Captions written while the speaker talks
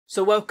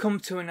So welcome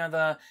to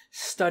another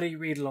study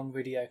read-along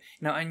video.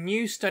 Now a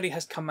new study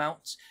has come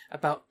out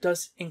about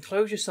does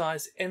enclosure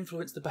size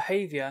influence the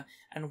behaviour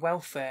and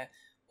welfare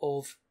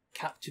of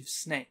captive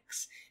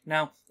snakes.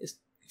 Now it's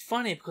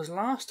funny because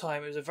last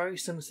time it was a very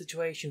similar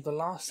situation to the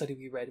last study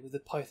we read with the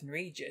Python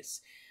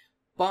Regis.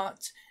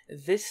 But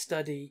this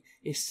study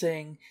is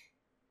saying,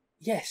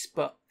 yes,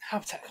 but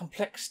habitat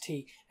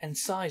complexity and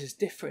size is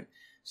different.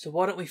 So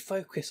why don't we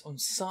focus on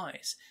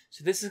size?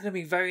 So this is going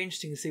to be very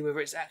interesting to see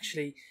whether it's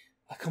actually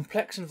a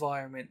complex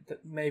environment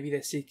that maybe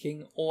they're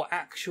seeking, or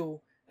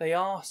they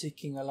are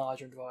seeking a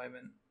larger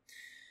environment.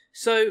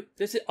 So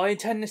I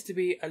intend this to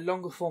be a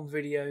longer form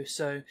video,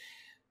 so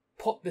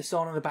pop this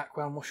on in the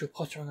background while you're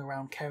pottering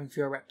around caring for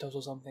your reptiles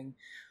or something.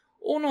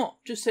 Or not,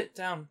 just sit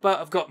down.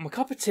 But I've got my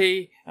cup of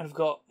tea and I've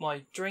got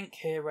my drink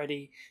here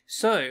ready.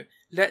 So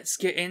let's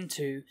get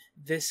into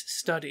this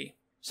study.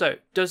 So,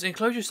 does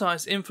enclosure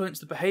size influence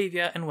the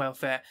behaviour and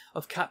welfare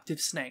of captive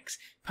snakes,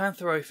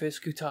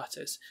 Pantherophis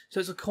guttatus?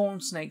 So it's a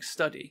corn snake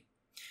study.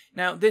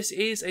 Now, this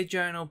is a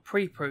journal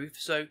pre-proof,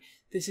 so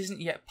this isn't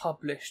yet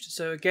published.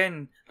 So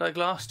again, like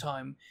last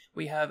time,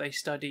 we have a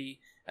study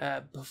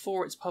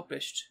before it's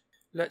published.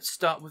 Let's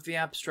start with the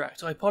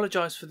abstract. I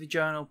apologise for the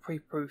journal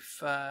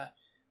pre-proof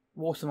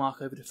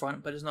watermark over the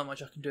front, but there's not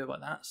much I can do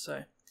about that.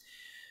 So,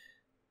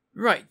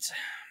 right.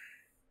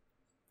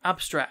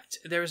 Abstract.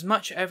 There is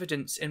much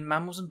evidence in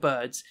mammals and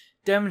birds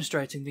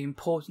demonstrating the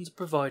importance of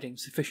providing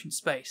sufficient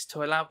space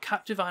to allow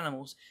captive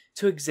animals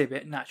to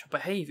exhibit natural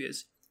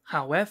behaviours.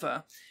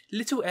 However,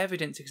 little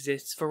evidence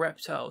exists for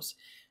reptiles.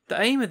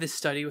 The aim of this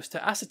study was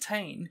to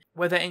ascertain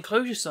whether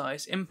enclosure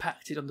size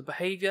impacted on the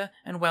behaviour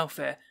and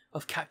welfare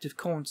of captive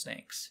corn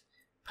snakes,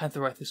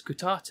 Pantherophis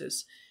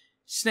guttatus.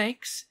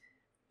 Snakes,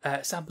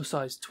 sample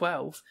size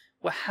 12,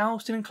 were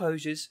housed in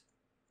enclosures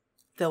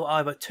that were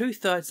either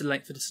 2/3 the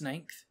length of the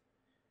snake,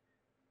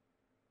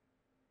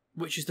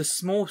 which is the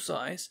small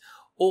size,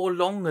 or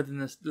longer than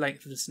the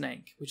length of the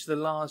snake, which is the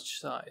large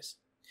size.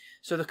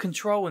 So the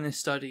control in this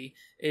study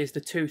is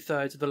the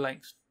 2/3 of the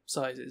length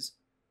sizes.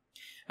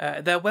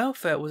 Their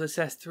welfare was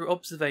assessed through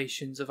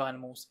observations of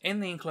animals in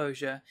the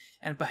enclosure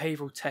and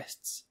behavioural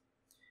tests.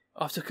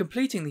 After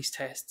completing these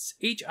tests,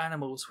 each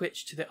animal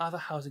switched to the other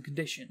housing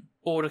condition,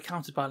 or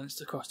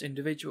counterbalanced across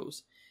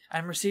individuals,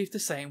 and received the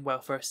same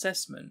welfare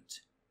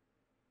assessment.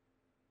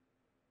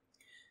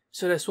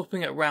 So they're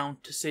swapping it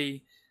around to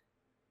see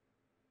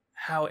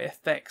how it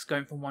affects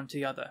going from one to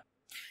the other.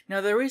 Now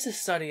there is a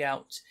study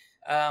out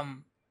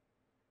that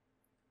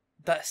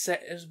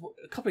said, it was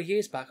a couple of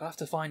years back, I'll have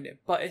to find it,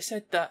 but it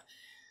said that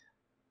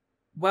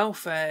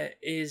welfare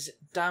is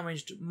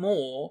damaged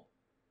more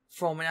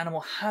from an animal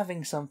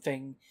having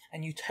something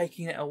and you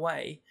taking it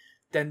away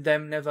than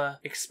them never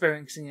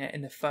experiencing it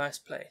in the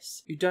first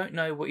place. You don't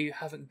know what you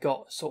haven't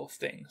got, sort of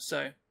thing.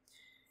 So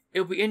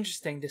it'll be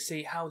interesting to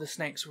see how the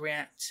snakes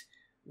react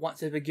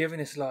once they've been given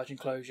this large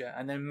enclosure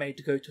and then made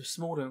to go to a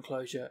smaller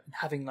enclosure and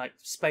having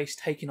space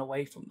taken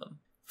away from them.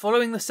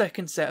 Following the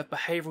second set of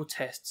behavioural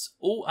tests,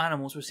 all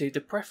animals received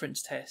a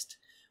preference test.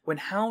 When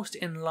housed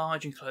in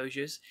large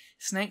enclosures,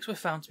 snakes were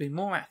found to be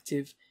more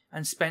active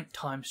and spent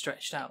time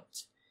stretched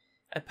out,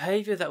 a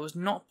behaviour that was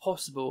not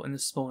possible in the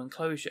small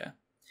enclosure.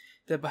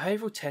 The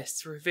behavioural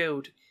tests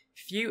revealed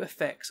few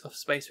effects of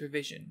space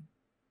provision.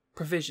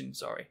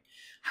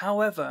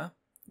 However,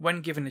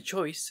 when given a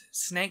choice,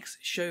 snakes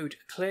showed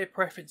clear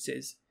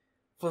preferences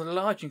for the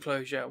large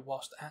enclosure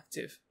whilst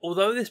active.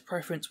 Although this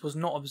preference was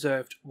not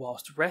observed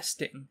whilst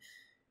resting,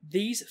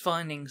 these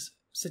findings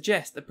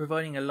suggest that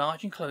providing a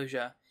large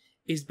enclosure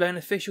is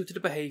beneficial to the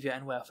behaviour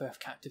and welfare of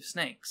captive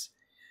snakes.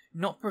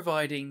 Not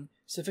providing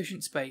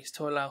sufficient space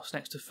to allow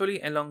snakes to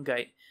fully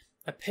elongate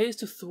appears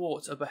to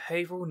thwart a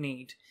behavioural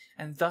need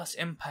and thus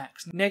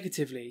impacts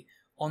negatively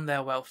on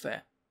their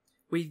welfare.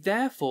 We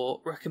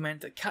therefore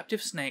recommend that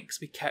captive snakes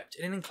be kept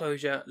in an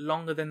enclosure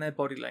longer than their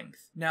body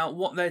length. Now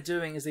what they're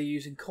doing is they're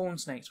using corn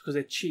snakes because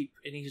they're cheap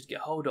and easy to get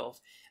hold of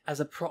as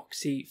a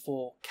proxy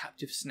for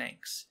captive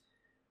snakes.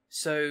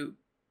 So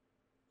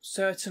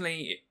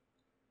certainly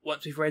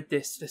once we've read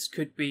this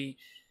could be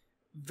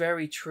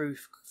very true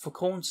for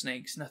corn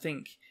snakes, and I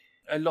think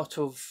a lot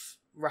of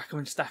Rackham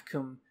and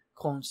Stackham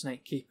corn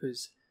snake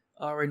keepers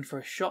are in for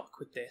a shock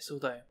with this,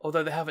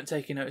 although they haven't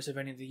taken notice of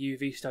any of the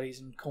UV studies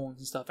and corns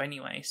and stuff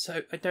anyway,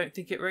 so I don't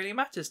think it really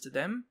matters to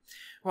them.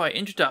 Right,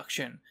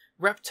 introduction.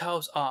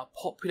 Reptiles are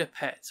popular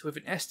pets, with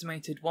an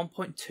estimated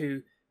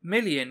 1.2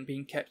 million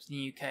being kept in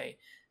the UK,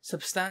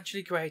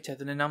 substantially greater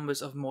than the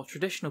numbers of more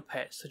traditional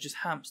pets such as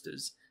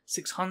hamsters,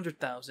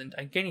 600,000,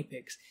 and guinea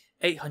pigs,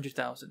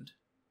 800,000.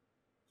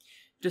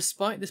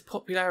 Despite this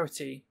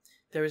popularity,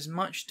 there is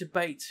much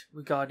debate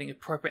regarding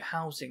appropriate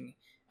housing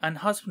and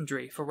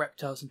husbandry for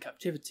reptiles in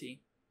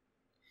captivity.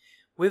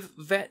 With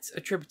vets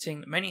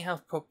attributing many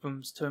health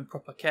problems to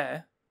improper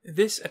care,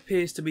 this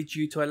appears to be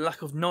due to a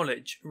lack of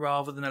knowledge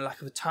rather than a lack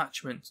of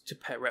attachment to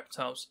pet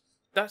reptiles.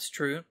 That's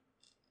true.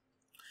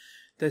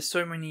 There's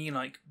so many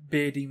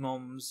beardy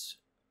moms.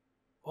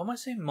 Why am I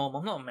saying mom?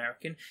 I'm not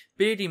American.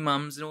 Beardy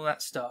mums and all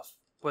that stuff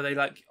where they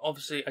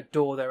obviously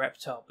adore their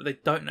reptile, but they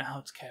don't know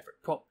how to care for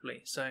it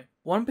properly. So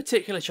one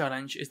particular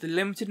challenge is the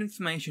limited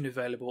information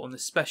available on the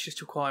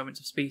specialist requirements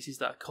of species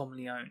that are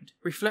commonly owned,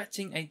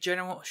 reflecting a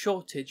general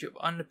shortage of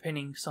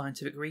underpinning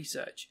scientific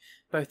research,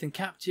 both in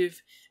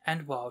captive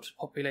and wild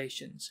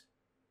populations.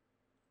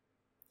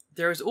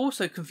 There is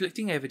also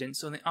conflicting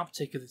evidence on the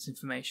uptake of this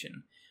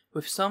information,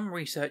 with some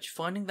research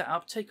finding that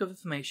uptake of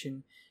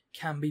information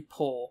can be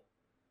poor.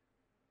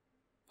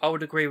 I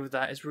would agree with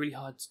that. It's really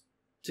hard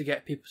to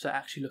get people to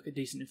actually look at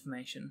decent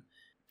information,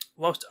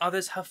 whilst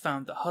others have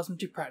found that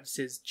husbandry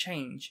practices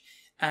change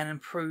and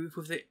improve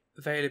with the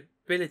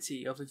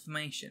availability of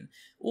information.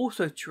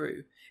 Also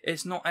true,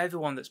 it's not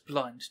everyone that's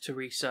blind to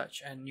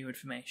research and new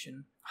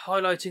information,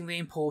 highlighting the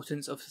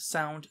importance of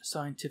sound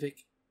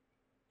scientific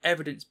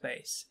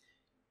evidence-based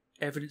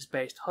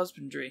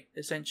husbandry,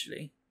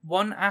 essentially.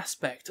 One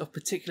aspect of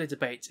particular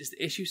debate is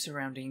the issue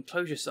surrounding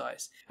enclosure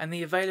size and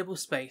the available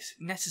space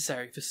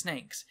necessary for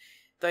snakes.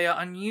 They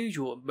are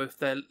unusual in both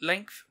their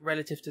length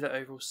relative to their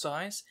overall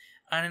size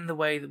and in the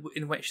way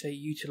in which they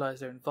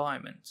utilise their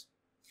environment.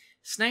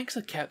 Snakes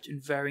are kept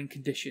in varying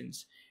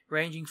conditions,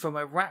 ranging from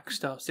a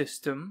rack-style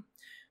system,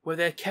 where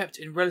they are kept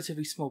in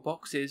relatively small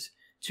boxes,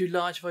 to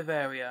large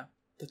vivaria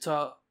that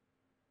are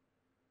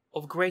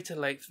of greater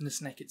length than the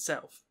snake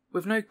itself,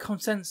 with no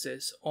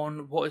consensus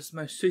on what is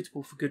most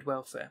suitable for good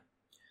welfare.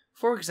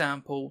 For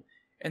example,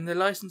 in the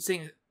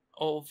licensing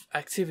of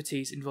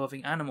activities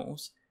involving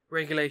animals,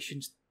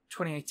 Regulations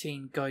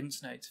 2018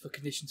 Guidance Notes for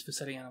conditions for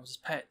selling animals as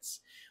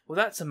pets. Well,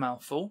 that's a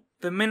mouthful.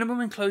 The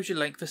minimum enclosure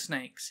length for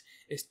snakes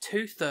is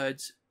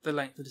 2/3 the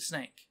length of the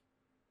snake,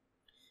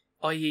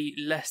 i.e.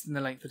 less than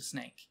the length of the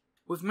snake,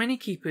 with many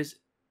keepers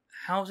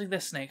housing their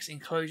snakes in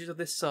enclosures of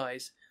this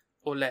size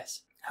or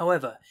less.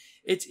 However,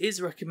 it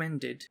is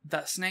recommended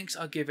that snakes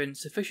are given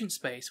sufficient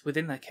space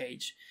within their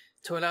cage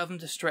to allow them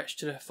to stretch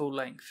to their full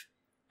length,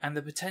 and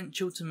the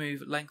potential to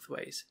move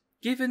lengthways.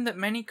 Given that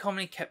many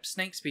commonly kept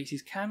snake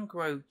species can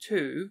grow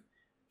to,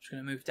 I'm just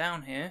going to move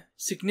down here,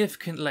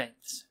 significant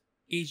lengths,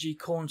 e.g.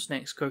 corn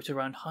snakes grow to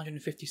around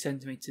 150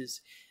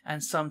 centimeters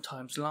and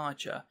sometimes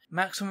larger.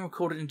 Maximum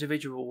recorded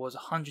individual was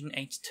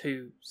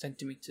 182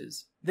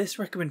 centimeters. This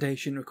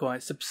recommendation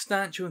requires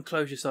substantial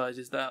enclosure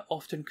sizes that are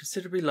often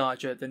considerably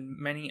larger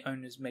than many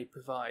owners may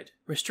provide.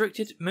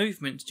 Restricted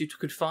movement due to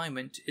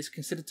confinement is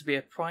considered to be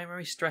a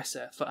primary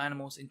stressor for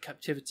animals in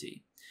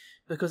captivity,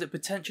 because it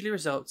potentially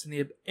results in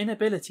the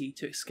inability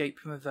to escape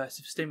from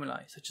aversive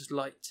stimuli such as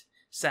light,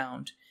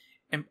 sound,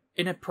 and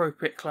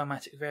inappropriate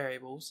climatic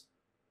variables,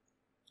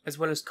 as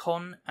well as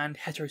con and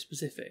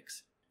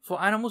heterospecifics.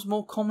 For animals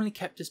more commonly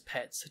kept as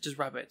pets, such as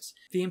rabbits,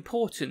 the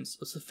importance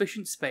of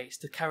sufficient space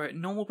to carry out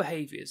normal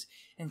behaviours,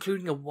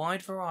 including a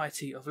wide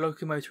variety of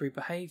locomotory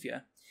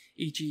behaviour,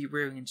 e.g.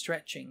 rearing and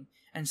stretching,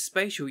 and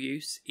spatial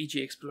use,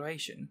 e.g.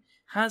 exploration,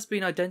 has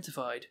been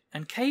identified,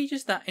 and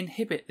cages that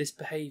inhibit this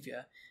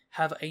behaviour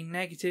have a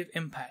negative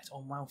impact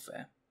on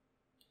welfare.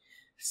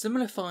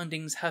 Similar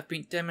findings have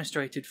been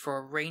demonstrated for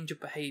a range of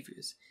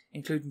behaviours,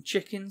 including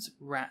chickens,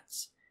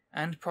 rats,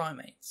 and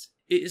primates.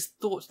 It is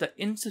thought that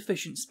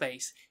insufficient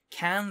space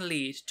can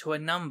lead to a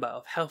number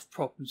of health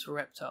problems for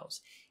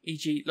reptiles,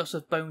 e.g. loss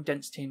of bone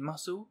density and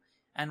muscle,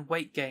 and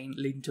weight gain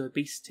leading to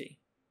obesity.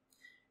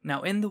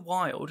 Now, in the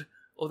wild,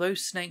 although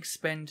snakes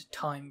spend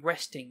time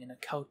resting in a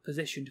cold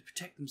position to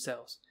protect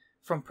themselves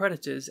from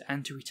predators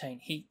and to retain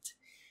heat,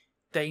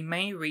 they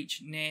may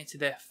reach near to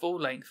their full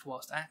length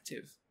whilst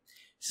active.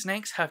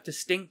 Snakes have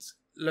distinct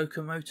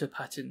locomotor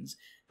patterns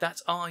that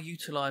are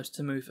utilised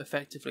to move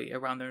effectively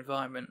around their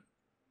environment.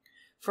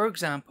 For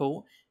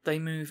example, they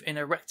move in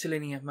a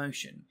rectilinear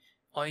motion,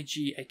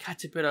 i.e. a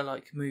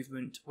caterpillar-like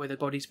movement where the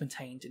body is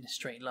maintained in a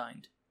straight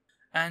line,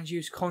 and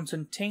use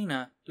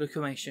concertina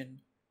locomotion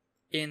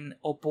in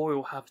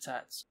arboreal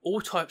habitats.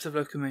 All types of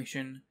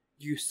locomotion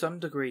use some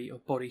degree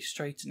of body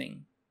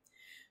straightening,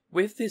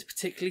 with this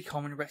particularly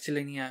common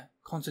rectilinear,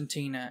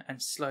 concertina,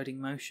 and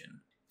sliding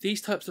motion.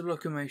 These types of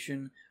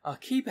locomotion are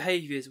key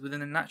behaviours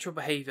within the natural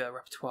behaviour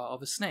repertoire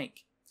of a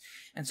snake,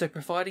 and so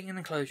providing an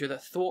enclosure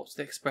that thwarts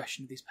the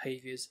expression of these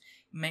behaviours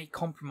may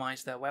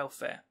compromise their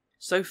welfare.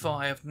 So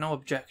far I have no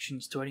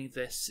objections to any of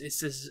this.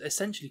 It's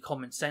essentially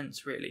common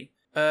sense, really.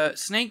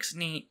 Snakes'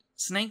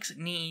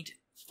 need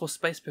for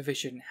space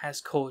provision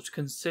has caused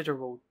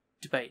considerable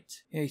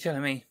debate. Yeah, you're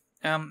telling me.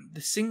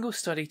 The single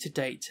study to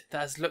date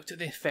that has looked at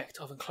the effect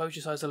of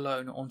enclosure size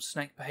alone on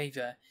snake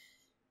behaviour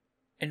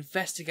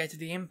investigated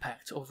the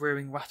impact of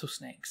rearing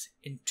rattlesnakes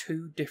in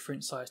 2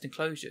 different sized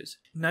enclosures.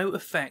 No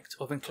effect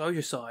of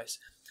enclosure size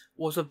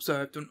was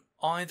observed on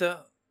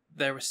either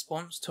their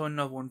response to a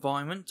novel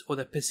environment or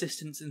their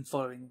persistence in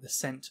following the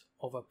scent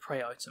of a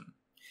prey item.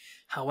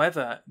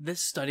 However,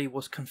 this study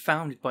was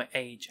confounded by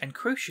age, and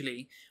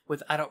crucially,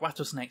 with adult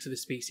rattlesnakes of the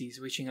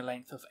species reaching a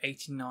length of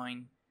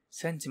 89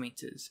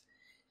 centimeters.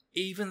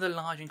 Even the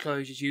large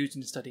enclosures used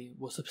in the study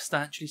were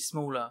substantially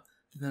smaller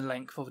than the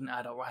length of an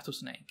adult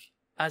rattlesnake.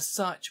 As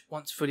such,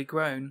 once fully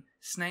grown,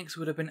 snakes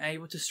would have been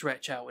able to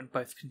stretch out in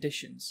both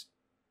conditions.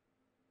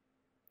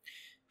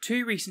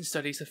 2 recent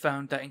studies have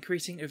found that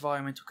increasing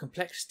environmental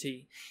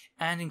complexity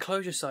and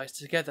enclosure size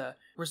together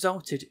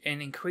resulted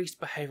in increased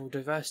behavioural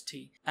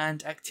diversity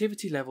and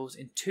activity levels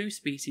in 2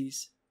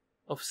 species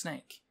of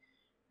snake,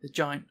 the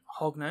giant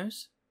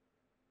hognose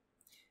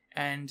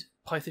and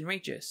Python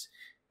regius.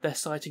 They're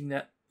citing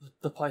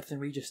the Python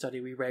regius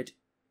study we read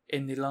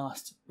in the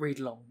last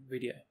read-along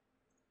video.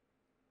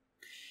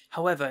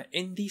 However,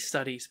 in these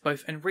studies,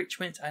 both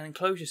enrichment and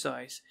enclosure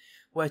size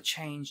were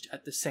changed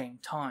at the same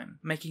time,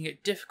 making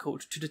it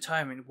difficult to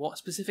determine what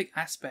specific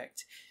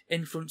aspect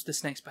influenced the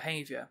snake's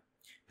behaviour,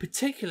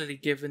 particularly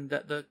given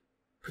that the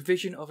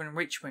provision of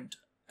enrichment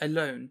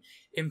alone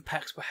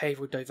impacts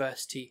behavioural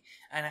diversity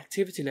and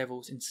activity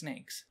levels in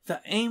snakes.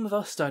 The aim of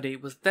our study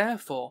was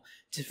therefore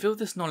to fill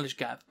this knowledge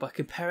gap by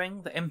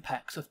comparing the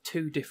impacts of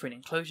 2 different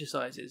enclosure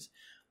sizes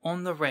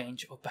on the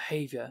range of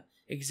behaviour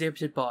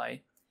exhibited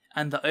by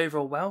and the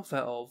overall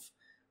welfare of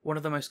one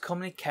of the most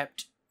commonly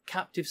kept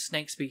captive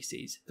snake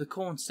species, the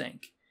corn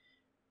snake,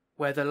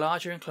 where the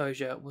larger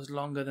enclosure was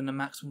longer than the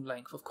maximum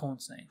length of corn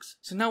snakes.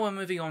 So now we're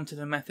moving on to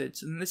the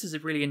methods, and this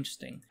is really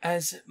interesting.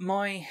 As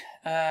my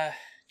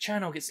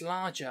channel gets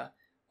larger,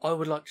 I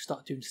would like to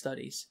start doing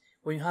studies.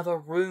 When you have a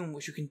room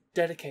which you can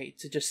dedicate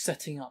to just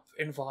setting up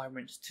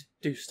environments to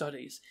do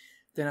studies,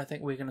 then I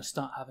think we're going to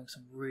start having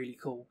some really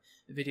cool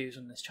videos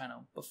on this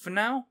channel. But for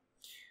now,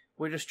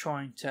 we're just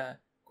trying to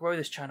grow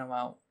this channel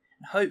out,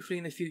 and hopefully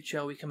in the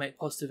future we can make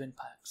positive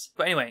impacts.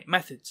 But anyway,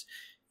 methods.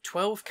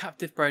 12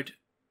 captive bred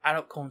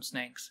adult corn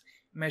snakes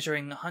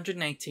measuring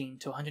 118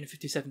 to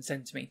 157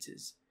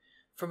 centimeters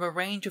from a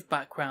range of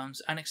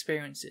backgrounds and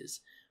experiences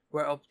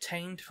were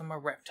obtained from a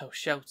reptile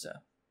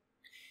shelter.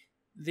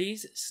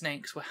 These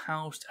snakes were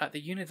housed at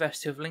the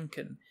University of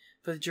Lincoln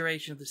for the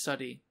duration of the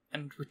study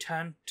and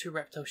returned to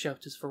reptile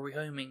shelters for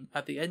rehoming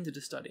at the end of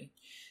the study.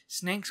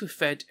 Snakes were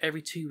fed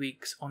every 2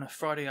 weeks on a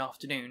Friday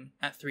afternoon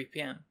at 3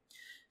 p.m.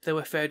 They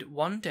were fed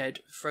 1 dead,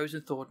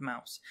 frozen thawed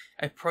mouse,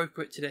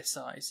 appropriate to their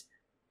size.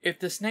 If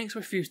the snakes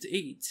refused to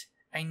eat,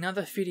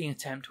 another feeding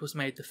attempt was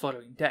made the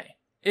following day.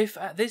 If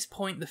at this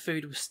point the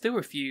food was still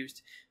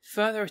refused,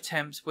 further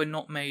attempts were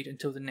not made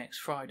until the next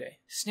Friday.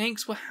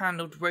 Snakes were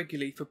handled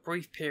regularly for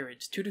brief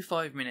periods, 2 to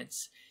 5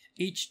 minutes,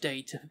 each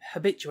day to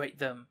habituate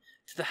them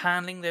to the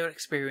handling they would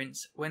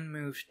experience when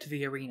moved to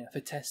the arena for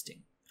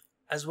testing,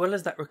 as well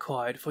as that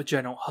required for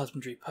general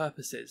husbandry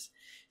purposes.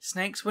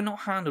 Snakes were not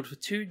handled for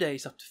 2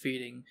 days after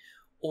feeding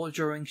or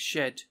during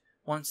shed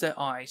once their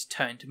eyes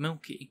turned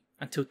milky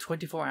until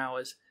 24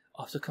 hours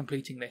after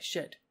completing their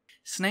shed.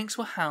 Snakes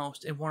were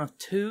housed in one of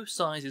 2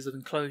 sizes of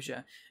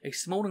enclosure, a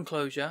small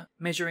enclosure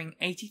measuring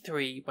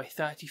 83 by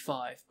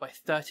 35 by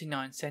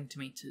 39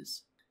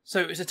 centimeters.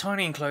 So it's a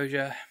tiny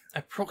enclosure,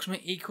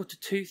 approximately equal to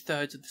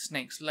 2/3 of the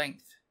snake's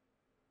length,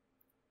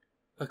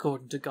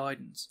 according to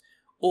guidance,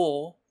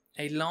 or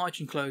a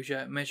large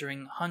enclosure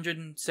measuring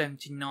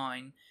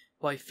 179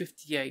 by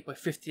 58 by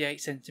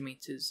 58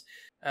 centimeters,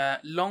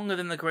 longer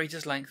than the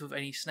greatest length of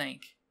any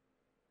snake.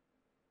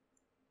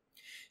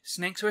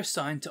 Snakes were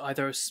assigned to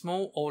either a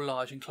small or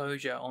large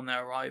enclosure on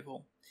their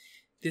arrival.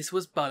 This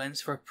was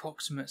balanced for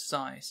approximate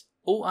size.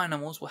 All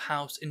animals were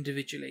housed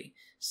individually.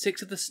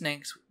 6 of the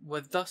snakes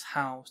were thus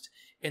housed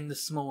in the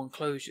small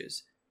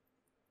enclosures,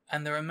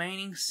 and the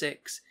remaining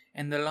 6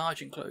 in the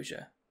large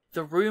enclosure.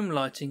 The room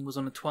lighting was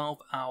on a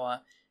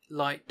 12-hour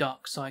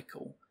light-dark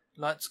cycle.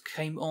 Lights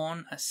came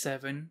on at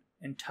 7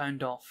 and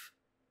turned off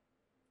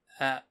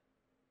at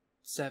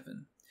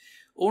 7.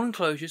 All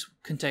enclosures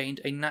contained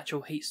a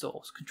natural heat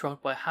source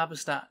controlled by a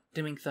haberstät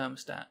dimming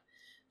thermostat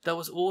that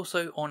was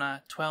also on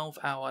a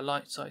 12-hour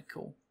light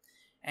cycle,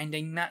 and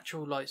a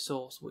natural light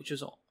source which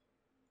was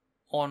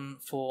on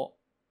for...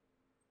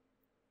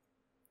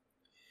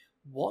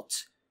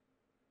 What?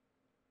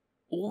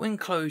 All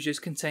enclosures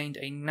contained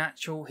a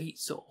natural heat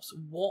source.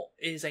 What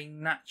is a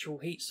natural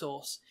heat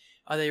source?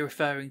 Are they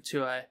referring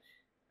to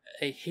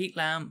a heat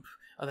lamp?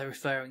 Are they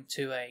referring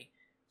to a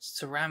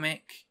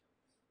ceramic?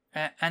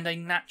 And a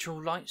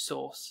natural light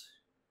source?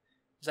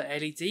 Is that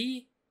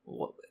LED?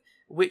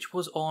 Which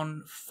was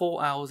on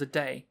 4 hours a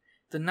day.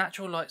 The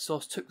natural light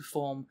source took the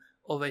form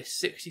of a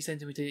 60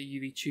 centimeter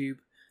UV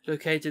tube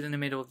located in the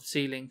middle of the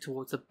ceiling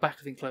towards the back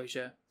of the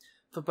enclosure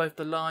for both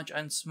the large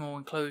and small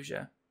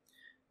enclosure.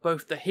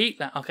 Both the heat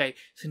lamp... Okay,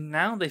 so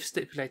now they've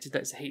stipulated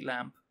that it's a heat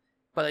lamp,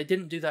 but they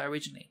didn't do that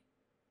originally.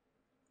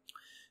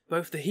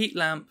 Both the heat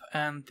lamp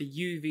and the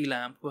UV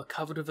lamp were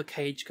covered with a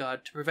cage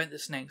guard to prevent the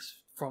snakes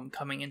from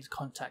coming into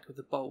contact with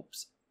the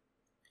bulbs.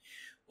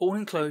 All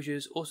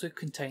enclosures also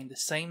contained the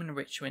same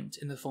enrichment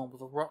in the form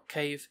of a rock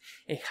cave,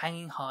 a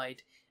hanging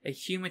hide, a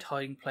humid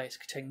hiding place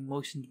containing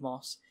moistened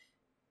moss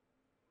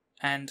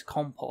and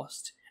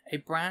compost, a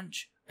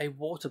branch, a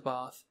water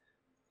bath,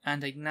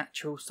 and a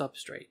natural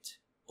substrate.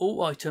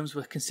 All items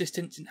were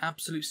consistent in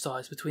absolute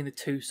size between the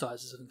 2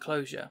 sizes of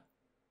enclosure.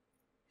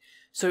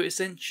 So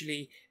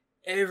essentially,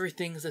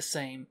 everything's the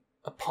same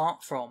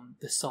apart from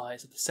the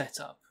size of the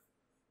setup.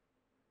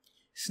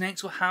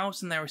 Snakes were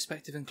housed in their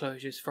respective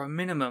enclosures for a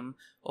minimum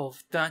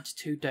of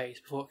 32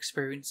 days before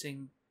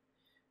experiencing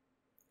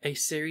a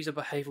series of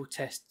behavioural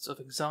tests of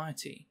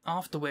anxiety,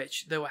 after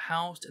which they were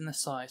housed in the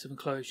size of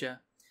enclosure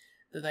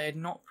that they had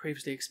not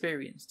previously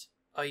experienced,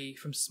 i.e.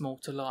 from small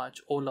to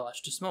large or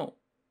large to small,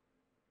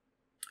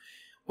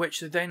 which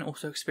they then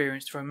also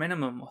experienced for a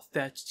minimum of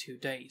 32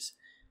 days,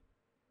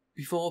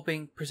 before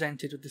being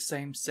presented with the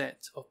same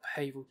set of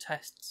behavioural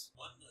tests.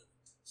 One moment.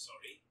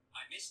 Sorry,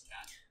 I missed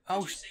that.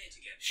 Oh, Could you say it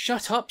again?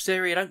 shut up,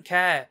 Siri, I don't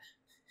care.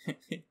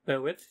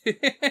 Bear with.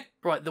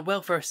 Right, the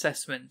welfare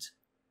assessment.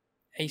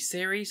 A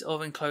series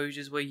of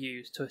enclosures were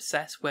used to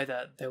assess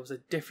whether there was a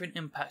different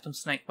impact on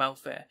snake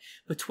welfare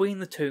between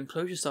the two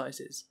enclosure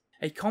sizes.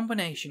 A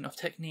combination of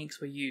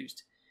techniques were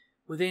used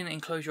within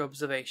enclosure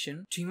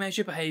observation to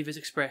measure behaviours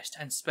expressed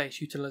and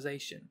space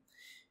utilisation,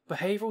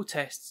 behavioural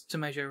tests to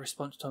measure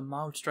response to a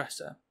mild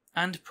stressor,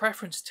 and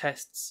preference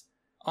tests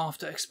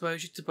after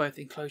exposure to both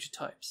enclosure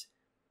types.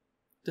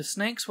 The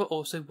snakes were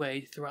also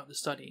weighed throughout the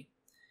study.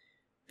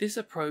 This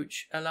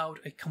approach allowed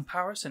a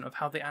comparison of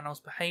how the animals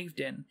behaved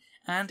in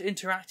and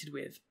interacted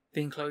with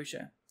the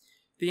enclosure,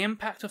 the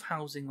impact of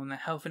housing on their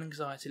health and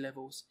anxiety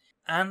levels,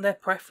 and their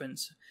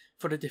preference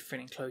for the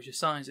different enclosure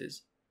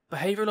sizes.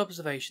 Behavioural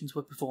observations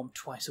were performed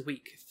twice a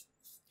week,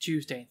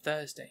 Tuesday and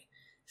Thursday.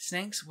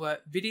 Snakes were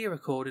video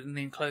recorded in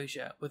the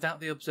enclosure without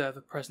the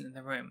observer present in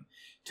the room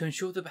to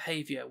ensure the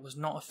behaviour was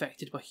not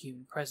affected by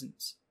human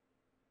presence.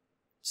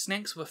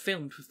 Snakes were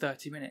filmed for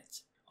 30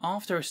 minutes.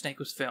 After a snake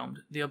was filmed,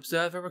 the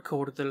observer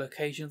recorded the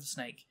location of the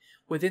snake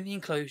within the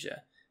enclosure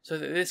so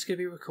that this could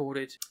be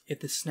recorded if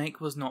the snake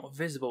was not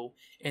visible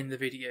in the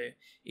video,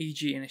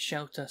 e.g. in a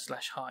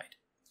shelter/hide.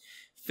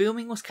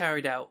 Filming was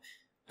carried out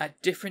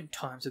at different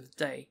times of the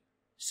day,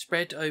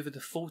 spread over the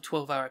full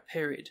 12-hour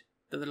period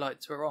that the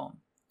lights were on,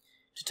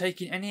 to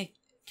take in any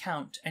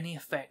account any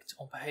effect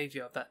on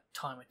behaviour of that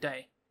time of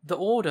day. The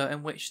order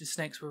in which the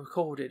snakes were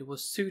recorded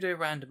was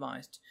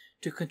pseudo-randomised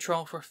to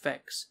control for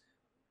effects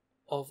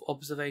of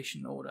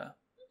observation order.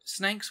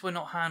 Snakes were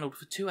not handled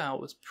for 2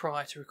 hours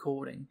prior to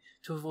recording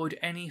to avoid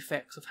any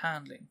effects of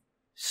handling.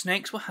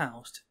 Snakes were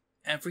housed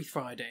every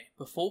Friday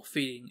before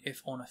feeding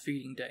if on a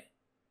feeding day.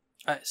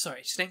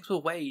 Snakes were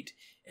weighed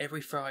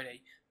every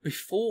Friday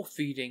before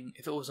feeding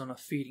if it was on a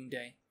feeding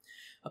day.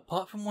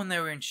 Apart from when they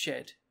were in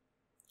shed,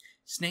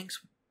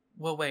 snakes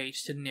were weighed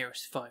to the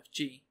nearest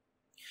 5G.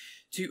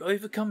 To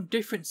overcome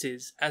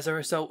differences as a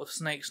result of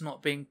snakes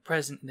not being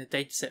present in the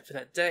dataset for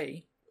that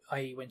day,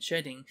 i.e. when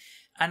shedding,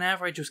 an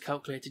average was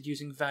calculated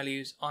using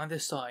values either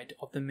side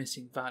of the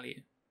missing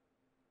value.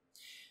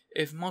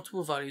 If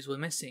multiple values were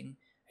missing,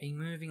 a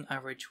moving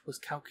average was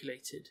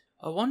calculated.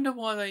 I wonder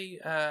why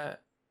they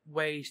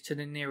weighed to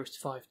the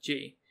nearest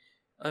 5G.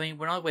 I mean,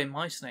 when I weigh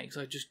my snakes,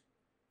 I just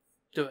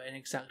do it in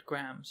exact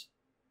grams.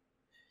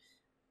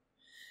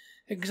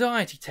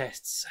 Anxiety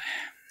tests.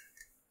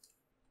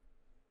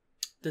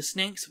 The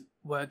snakes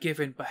were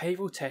given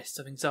behavioural tests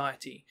of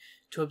anxiety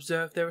to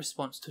observe their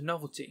response to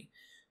novelty.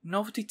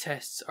 Novelty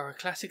tests are a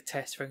classic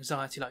test for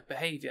anxiety-like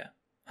behaviour,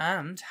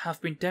 and have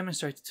been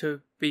demonstrated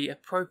to be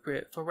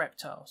appropriate for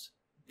reptiles.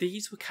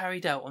 These were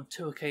carried out on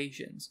 2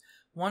 occasions,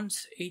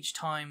 once each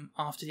time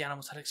after the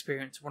animals had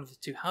experienced one of the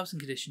 2 housing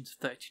conditions of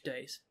 32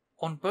 days.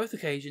 On both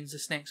occasions, the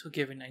snakes were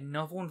given a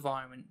novel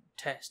environment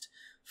test,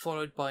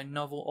 followed by a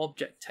novel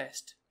object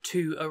test.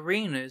 2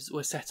 arenas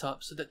were set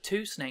up so that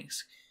 2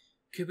 snakes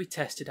could be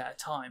tested at a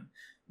time,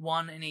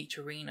 1 in each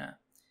arena.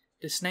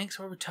 The snakes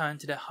were returned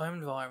to their home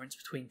environments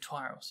between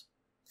trials,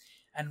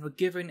 and were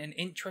given an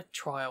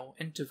intra-trial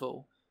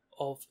interval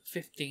of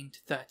 15 to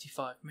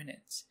 35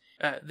 minutes.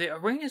 The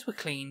arenas were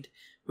cleaned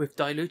with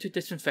diluted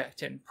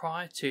disinfectant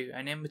prior to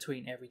and in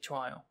between every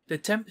trial. The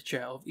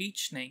temperature of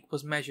each snake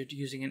was measured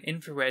using an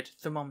infrared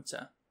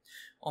thermometer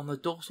on the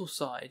dorsal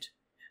side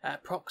at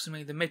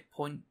approximately the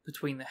midpoint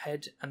between the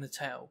head and the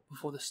tail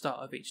before the start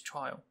of each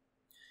trial.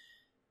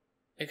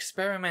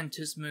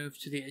 Experimenters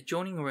moved to the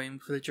adjoining room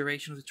for the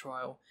duration of the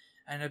trial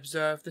and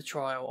observed the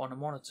trial on a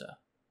monitor.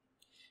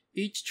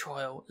 Each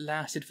trial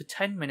lasted for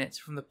 10 minutes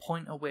from the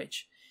point at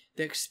which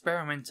the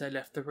experimenter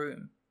left the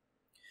room.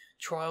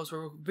 Trials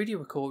were video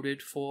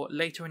recorded for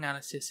later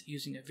analysis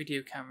using a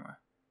video camera,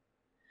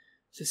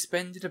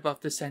 suspended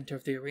above the centre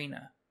of the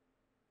arena.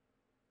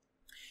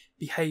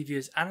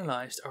 Behaviours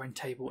analysed are in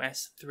Table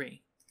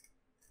S3.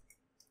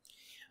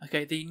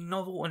 The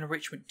novel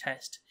enrichment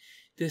test.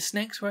 The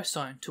snakes were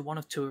assigned to one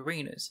of 2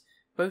 arenas.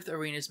 Both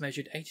arenas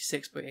measured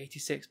 86 by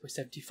 86 by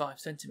 75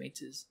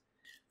 centimetres.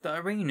 The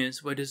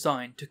arenas were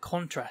designed to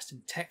contrast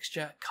in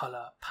texture,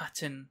 colour,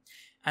 pattern,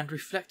 and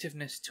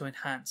reflectiveness to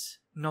enhance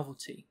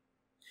novelty.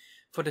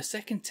 For the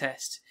second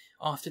test,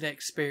 after they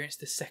experienced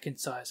the second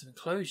size of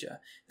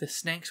enclosure, the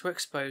snakes were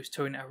exposed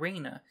to an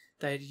arena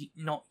they had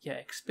not yet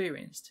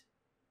experienced.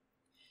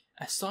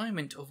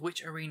 Assignment of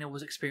which arena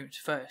was experienced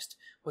first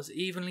was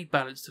evenly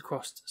balanced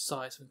across the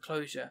size of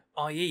enclosure,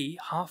 i.e.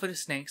 half of the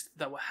snakes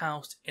that were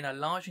housed in a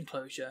large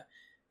enclosure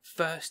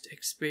first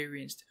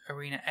experienced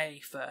arena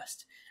A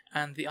first,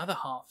 and the other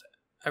half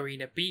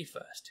arena B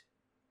first.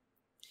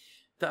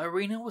 The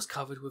arena was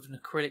covered with an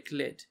acrylic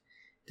lid.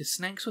 The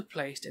snakes were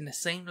placed in the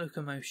same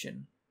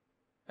locomotion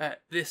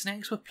The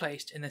snakes were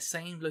placed in the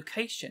same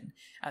location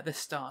at the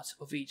start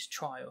of each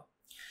trial.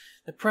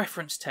 The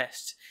preference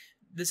test.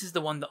 This is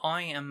the one that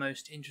I am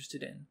most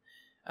interested in.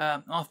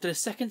 After the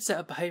second set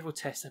of behavioural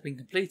tests have been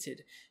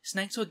completed,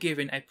 snakes were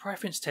given a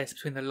preference test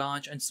between the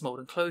large and small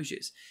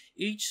enclosures.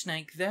 Each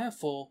snake,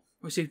 therefore,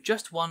 received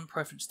just one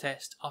preference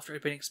test after it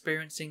had been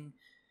experiencing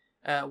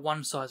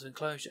one size of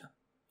enclosure.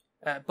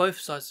 Both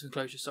sizes of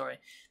enclosure, sorry.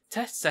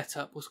 Test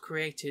setup was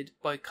created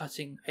by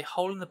cutting a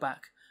hole in the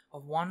back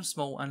of one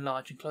small and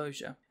large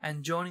enclosure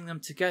and joining them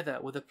together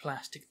with a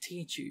plastic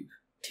T-tube.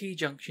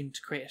 T-junction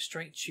to create a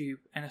straight tube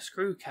and a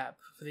screw cap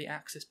for the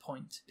access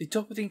point. The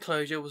top of the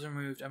enclosure was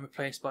removed and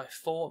replaced by a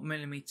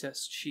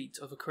 4mm sheet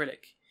of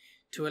acrylic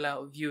to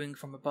allow viewing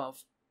from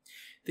above.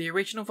 The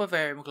original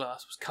vivarium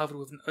glass was covered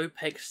with an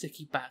opaque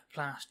sticky back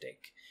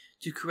plastic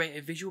to create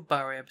a visual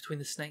barrier between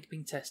the snake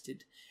being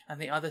tested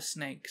and the other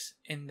snakes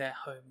in their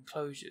home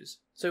enclosures.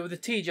 So with the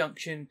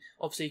T-junction,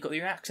 obviously you've got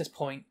your access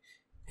point,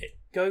 it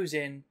goes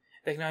in.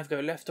 They can either go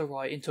left or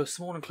right into a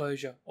small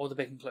enclosure or the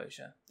big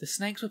enclosure. The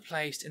snakes were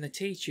placed in the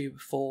T-tube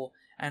before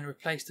and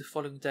replaced the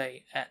following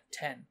day at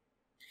 10.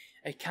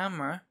 A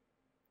camera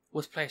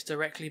was placed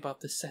directly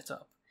above the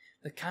setup.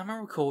 The camera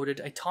recorded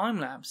a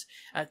time-lapse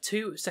at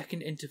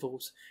 2-second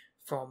intervals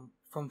from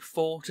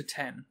 4 to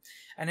 10.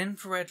 An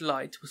infrared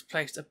light was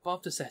placed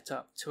above the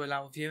setup to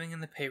allow viewing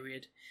in the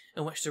period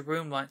in which the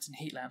room lights and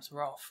heat lamps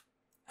were off.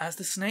 As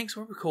the snakes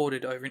were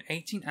recorded over an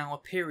 18-hour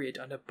period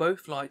under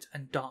both light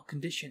and dark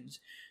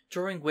conditions,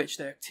 during which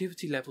their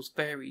activity levels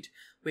varied,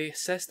 we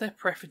assessed their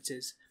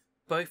preferences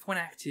both when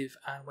active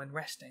and when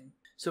resting.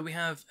 So we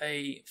have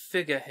a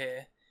figure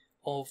here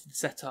of the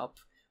setup.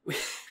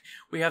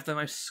 We have the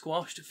most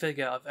squashed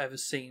figure I've ever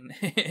seen,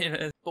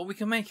 but we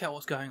can make out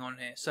what's going on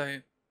here. So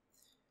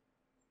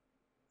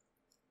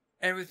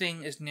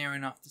everything is near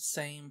enough the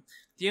same.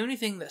 The only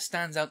thing that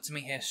stands out to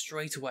me here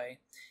straight away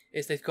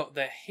is they've got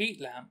their heat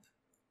lamp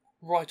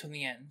right on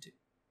the end,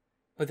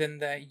 but then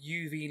their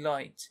UV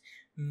light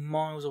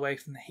miles away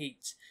from the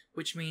heat,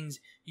 which means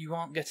you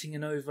aren't getting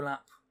an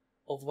overlap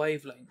of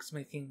wavelengths,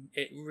 making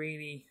it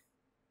really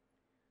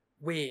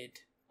weird.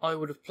 I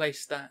would have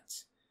placed that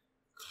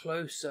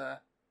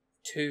closer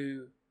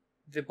to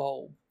the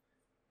bulb,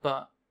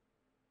 but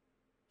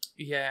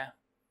yeah.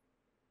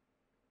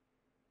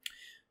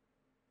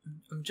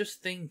 I'm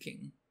just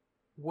thinking,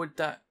 would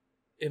that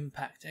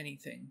impact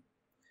anything?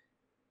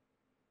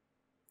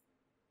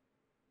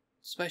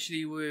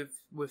 Especially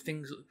with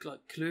things like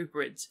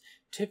colubrids,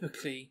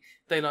 typically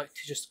they like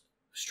to just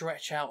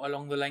stretch out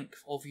along the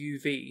length of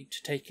UV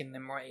to take in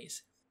them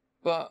rays.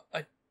 But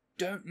I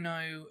don't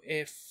know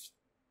if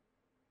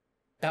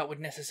that would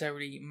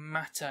necessarily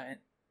matter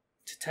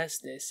to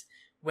test this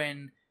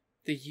when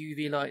the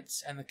UV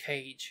lights and the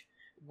cage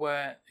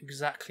were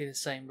exactly the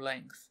same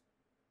length.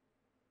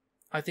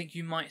 I think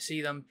you might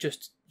see them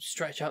just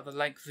stretch out the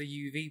length of the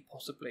UV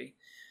possibly.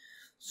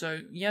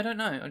 So yeah, I don't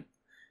know.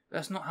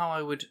 That's not how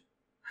I would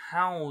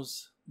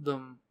house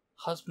them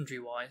husbandry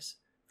wise.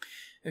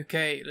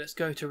 Okay, let's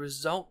go to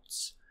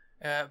results.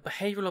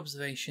 Behavioural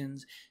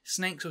observations.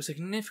 Snakes were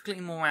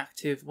significantly more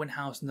active when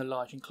housed in the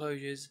large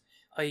enclosures,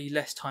 i.e.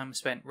 less time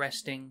spent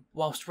resting.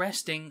 Whilst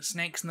resting,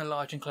 snakes in the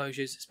large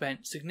enclosures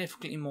spent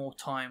significantly more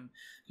time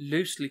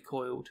loosely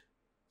coiled,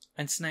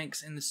 and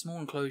snakes in the small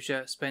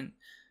enclosure spent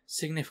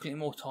significantly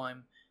more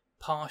time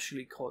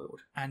partially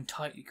coiled and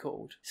tightly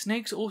coiled.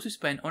 Snakes also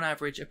spent on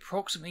average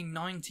approximately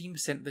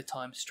 19% of the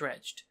time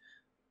stretched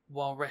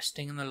while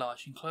resting in the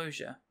large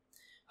enclosure.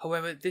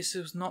 However, this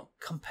was not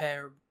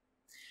compared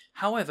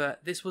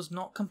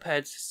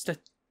to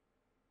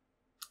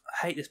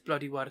I hate this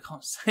bloody word, I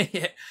can't say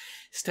it.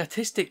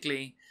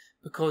 Statistically,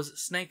 because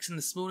snakes in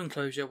the small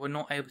enclosure were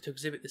not able to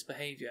exhibit this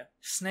behaviour.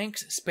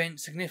 Snakes spent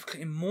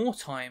significantly more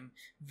time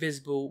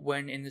visible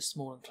when in the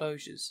small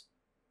enclosures.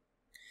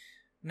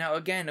 Now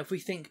again, if we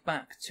think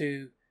back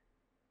to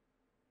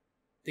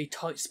the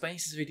tight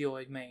spaces video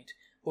I made,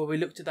 where we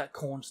looked at that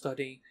corn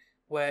study,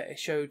 where it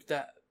showed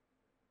that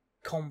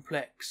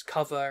complex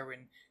cover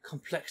and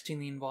complexity in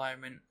the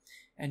environment,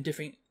 and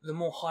the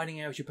more hiding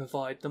areas you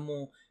provide, the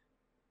more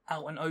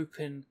out and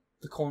open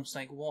the corn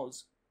snake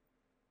was.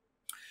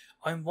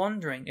 I'm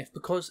wondering if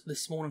because the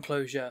small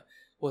enclosure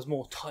was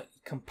more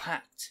tightly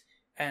compact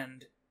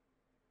and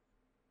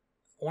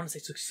I want to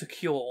say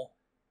secure,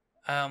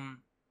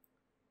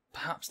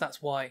 perhaps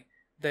that's why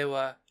they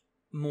were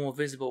more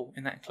visible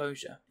in that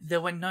enclosure.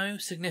 There were no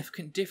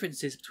significant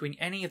differences between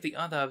any of the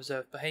other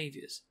observed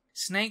behaviours.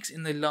 Snakes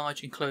in the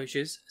large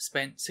enclosures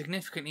spent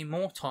significantly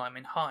more time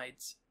in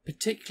hides,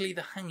 particularly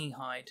the hanging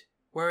hide,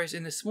 whereas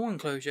in the small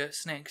enclosure,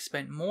 snakes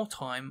spent more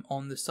time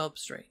on the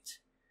substrate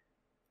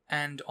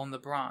and on the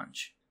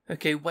branch.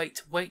 Okay,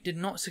 weight did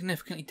not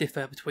significantly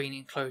differ between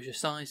enclosure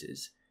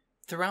sizes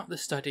throughout the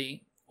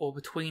study or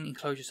between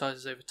enclosure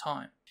sizes over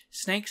time.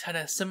 Snakes had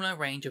a similar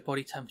range of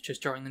body temperatures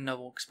during the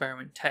novel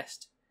experiment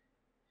test.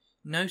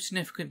 No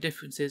significant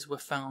differences were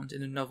found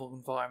in the novel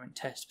environment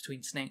test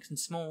between snakes in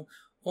small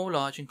or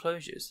large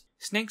enclosures.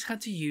 Snakes had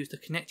to use the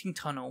connecting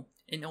tunnel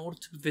in order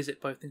to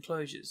visit both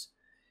enclosures.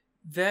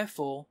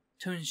 Therefore,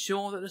 To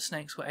ensure that the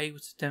snakes were able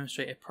to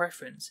demonstrate a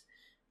preference,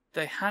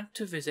 they had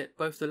to visit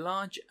both the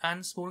large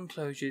and small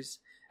enclosures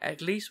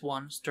at least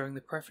once during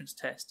the preference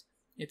test.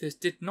 If this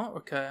did not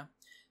occur,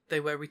 they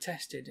were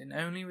retested, and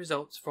only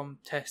results from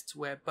tests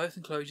where both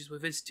enclosures were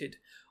visited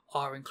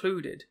are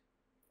included.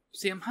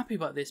 See, I'm happy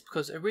about this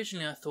because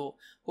originally I thought,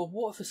 well,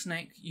 what if a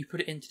snake, you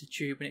put it into the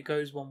tube and it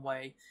goes one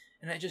way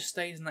and it just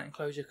stays in that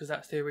enclosure because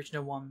that's the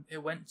original one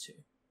it went to.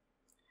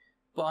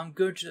 But I'm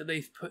good that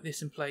they've put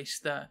this in place,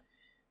 that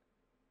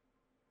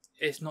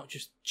it's not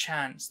just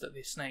chance that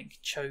the snake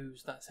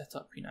chose that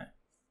setup,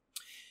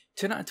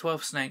 10 out of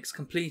 12 snakes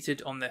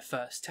completed on their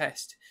first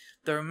test.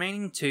 The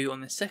remaining 2 on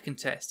the second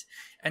test.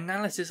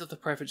 Analysis of the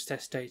preference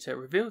test data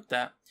revealed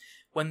that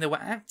when they were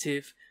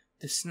active,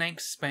 the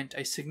snakes spent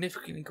a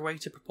significantly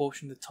greater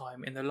proportion of the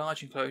time in the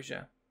large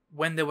enclosure.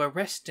 When they were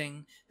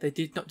resting, they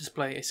did not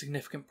display a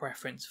significant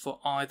preference for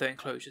either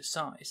enclosure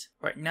size.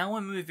 Right, now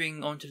we're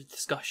moving on to the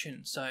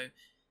discussion, so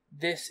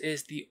this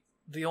is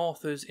the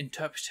author's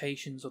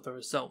interpretations of the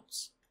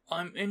results.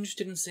 I'm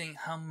interested in seeing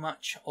how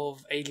much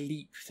of a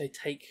leap they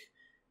take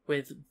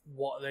with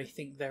what they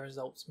think their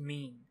results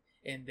mean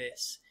in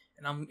this,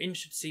 and I'm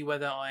interested to see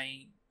whether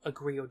I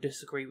agree or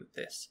disagree with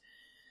this.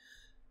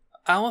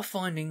 Our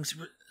findings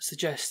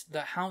suggest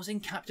that housing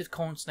captive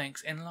corn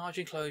snakes in large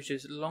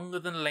enclosures longer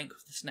than the length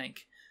of the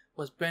snake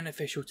was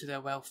beneficial to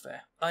their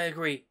welfare. I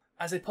agree.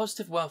 As a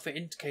positive welfare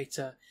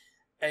indicator,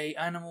 an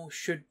animal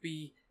should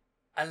be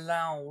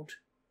allowed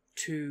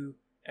to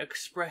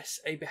express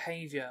a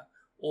behaviour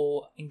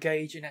or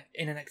engage in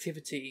an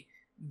activity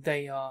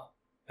they are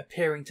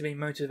appearing to be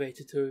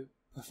motivated to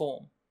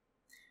perform.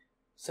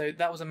 So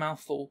that was a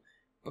mouthful,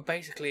 but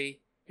basically,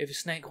 if a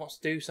snake wants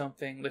to do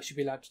something, they should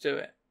be allowed to do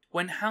it.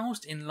 When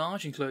housed in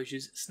large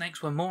enclosures,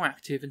 snakes were more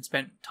active and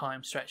spent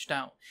time stretched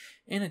out.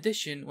 In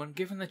addition, when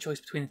given the choice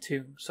between the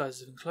 2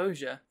 sizes of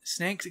enclosure,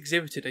 snakes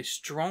exhibited a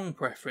strong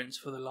preference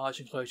for the large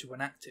enclosure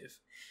when active.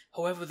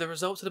 However, the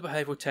results of the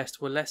behavioural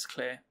test were less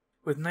clear,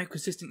 with no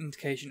consistent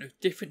indication of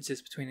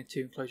differences between the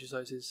 2 enclosure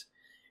sizes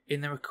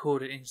in the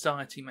recorded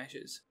anxiety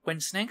measures. When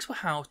snakes were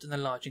housed in the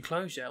large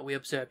enclosure, we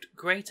observed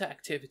greater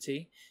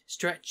activity,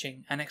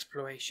 stretching and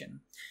exploration.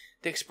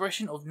 The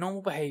expression of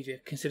normal behaviour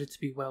considered to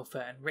be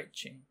welfare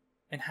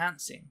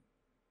enhancing.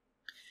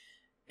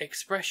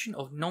 Expression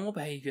of normal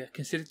behaviour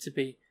considered to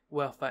be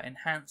welfare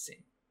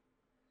enhancing.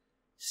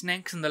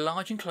 Snakes in the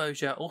large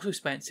enclosure also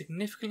spent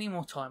significantly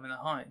more time in the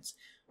hides,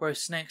 whereas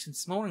snakes in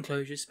small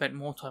enclosures spent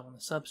more time on the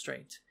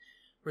substrate,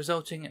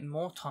 resulting in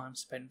more time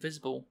spent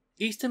visible.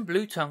 Eastern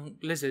blue-tongue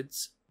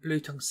lizards,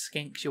 blue-tongue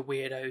skinks, you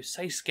weirdos,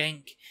 say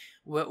skink,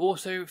 were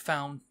also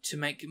found to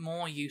make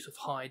more use of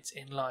hides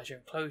in larger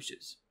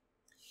enclosures.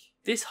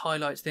 This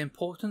highlights the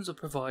importance of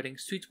providing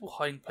suitable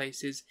hiding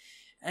places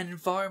and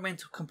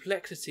environmental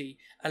complexity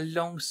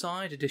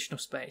alongside additional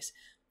space.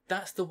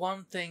 That's the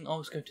one thing I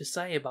was going to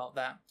say about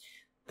that.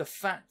 The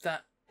fact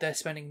that they're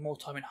spending more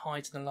time in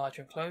hides in a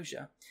larger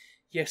enclosure.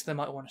 Yes, they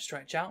might want to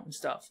stretch out and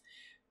stuff,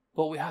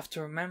 but we have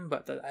to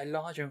remember that a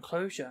larger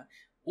enclosure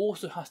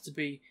also has to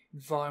be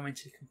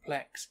environmentally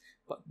complex,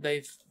 but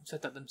they've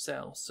said that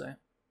themselves, so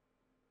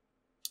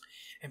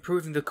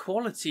improving the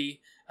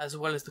quality as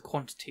well as the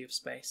quantity of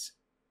space.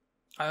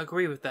 I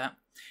agree with that.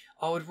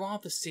 I would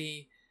rather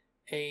see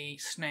a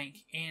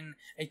snake in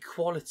a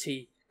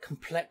quality,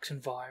 complex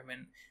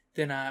environment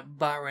than a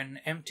barren,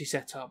 empty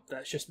setup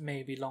that's just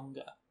maybe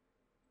longer.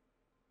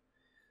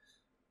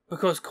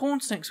 Because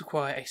corn snakes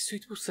require a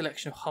suitable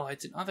selection of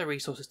hides and other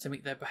resources to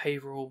meet their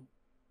behavioural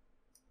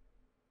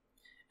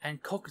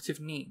and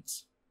cognitive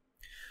needs.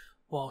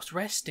 Whilst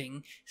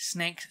resting,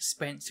 snakes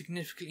spent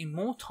significantly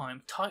more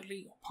time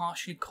tightly or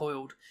partially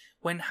coiled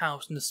when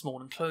housed in the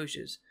small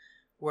enclosures,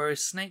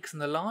 whereas snakes in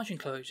the large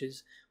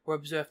enclosures were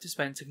observed to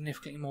spend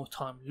significantly more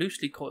time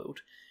loosely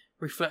coiled,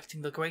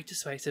 reflecting the greater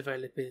space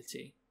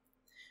availability,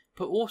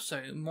 but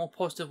also more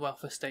positive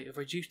welfare state of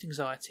reduced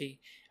anxiety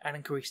and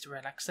increased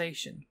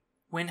relaxation.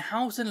 When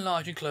housed in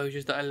large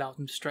enclosures that allowed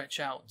them to stretch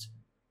out,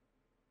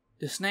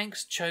 the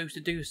snakes chose to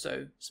do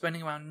so,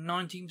 spending around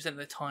 19% of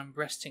their time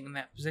resting in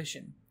that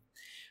position,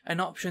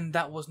 an option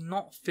that was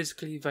not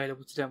physically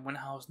available to them when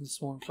housed in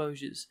small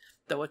enclosures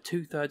that were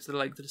 2/3 of the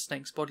length of the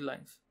snake's body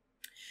length.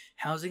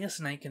 Housing a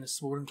snake in a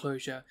small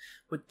enclosure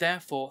would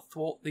therefore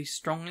thwart these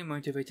strongly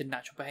motivated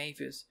natural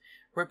behaviours,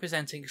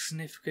 representing a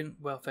significant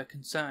welfare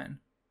concern.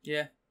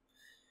 Yeah.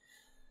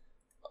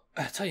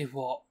 I tell you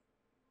what,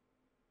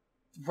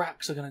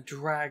 rats are going to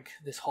drag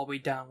this hobby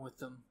down with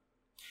them.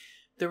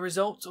 The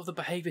results of the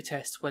behaviour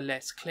tests were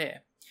less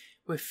clear,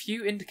 with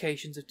few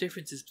indications of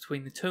differences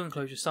between the 2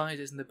 enclosure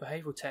sizes in the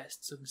behavioural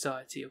tests of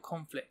anxiety or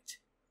conflict.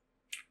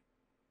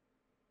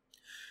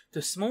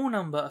 The small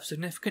number of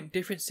significant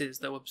differences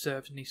that were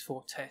observed in these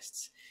 4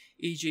 tests,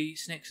 e.g.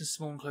 snakes in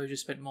small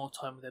enclosures spent more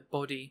time with their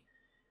body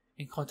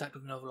in contact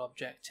with a novel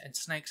object, and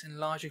snakes in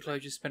large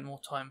enclosures spent more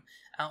time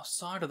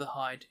outside of the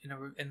hide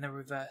in the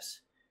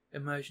reverse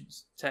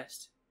emergence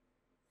test,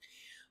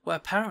 were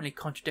apparently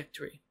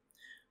contradictory.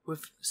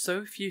 With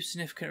so few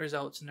significant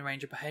results in the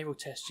range of behavioural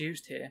tests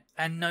used here,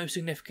 and no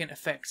significant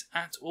effects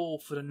at all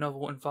for the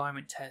novel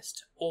environment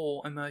test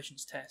or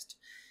emergence test,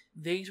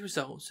 these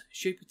results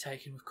should be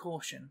taken with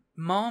caution.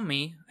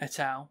 Marmee et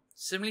al.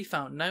 Similarly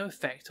found no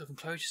effect of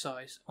enclosure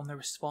size on the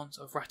response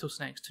of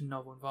rattlesnakes to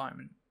novel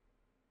environment.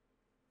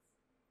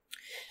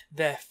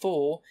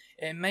 Therefore,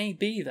 it may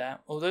be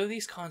that, although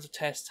these kinds of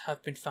tests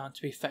have been found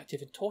to be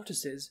effective in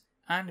tortoises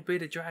and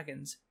bearded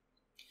dragons,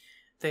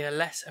 they are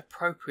less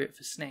appropriate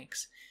for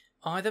snakes,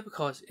 either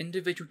because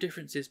individual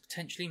differences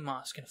potentially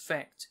mask an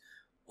effect,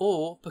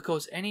 or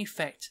because any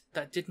effect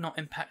that did not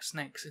impact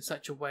snakes in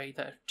such a way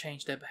that it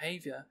changed their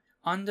behaviour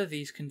under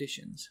these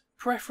conditions.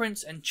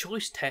 Preference and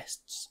choice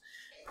tests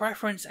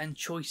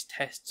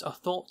are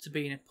thought to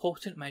be an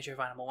important measure of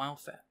animal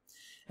welfare,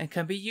 and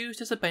can be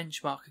used as a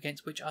benchmark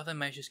against which other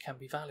measures can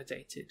be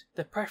validated.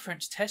 The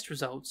preference test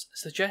results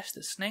suggest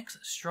that snakes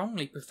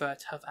strongly prefer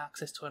to have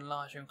access to a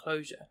larger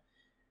enclosure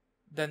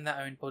than their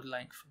own body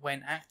length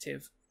when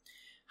active.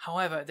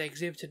 However, they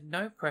exhibited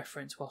no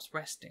preference whilst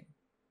resting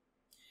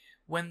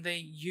when they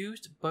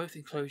used both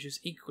enclosures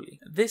equally.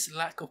 This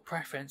lack of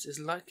preference is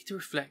likely to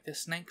reflect the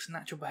snake's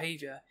natural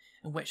behaviour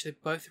in which they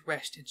both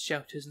rest in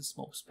shelters and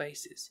small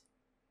spaces,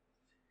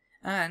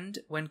 and,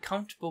 when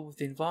comfortable with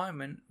the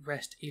environment,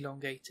 rest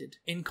elongated.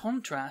 In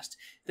contrast,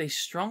 they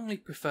strongly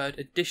preferred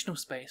additional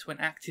space when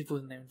active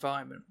within their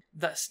environment.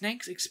 That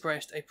snakes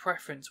expressed a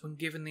preference when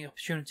given the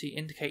opportunity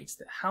indicates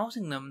that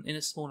housing them in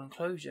a small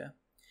enclosure,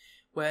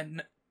 where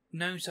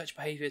no such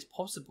behaviour is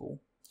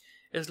possible,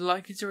 is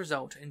likely to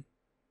result in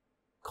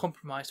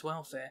compromised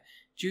welfare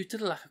due to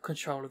the lack of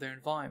control of their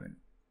environment,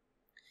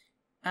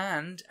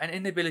 and an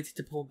inability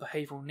to perform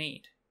behavioural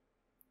need.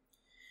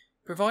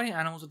 Providing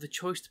animals with the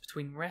choice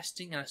between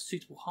resting in a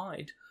suitable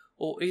hide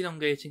or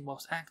elongating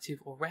whilst active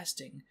or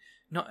resting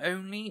not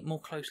only more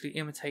closely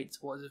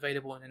imitates what is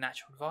available in the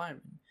natural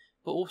environment,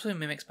 but also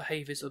mimics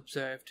behaviours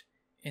observed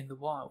in the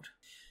wild.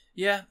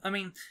 Yeah, I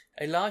mean,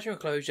 a larger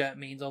enclosure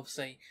means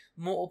obviously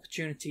more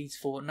opportunities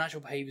for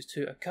natural behaviours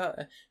to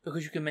occur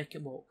because you can make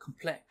it more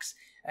complex,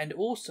 and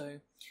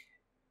also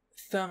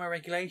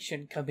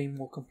thermoregulation can be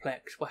more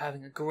complex by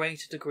having a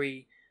greater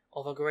degree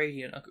of a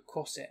gradient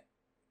across it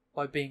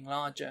by being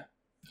larger.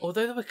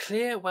 Although there were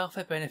clear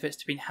welfare benefits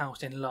to being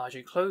housed in large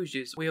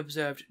enclosures, we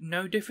observed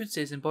no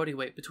differences in body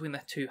weight between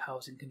the two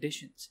housing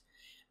conditions,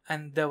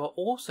 and there were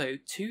also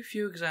too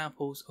few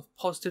examples of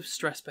positive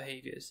stress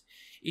behaviours,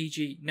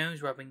 e.g.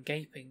 nose rubbing,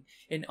 gaping,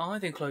 in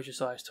either enclosure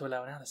size to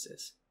allow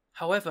analysis.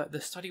 However,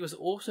 the study was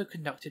also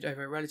conducted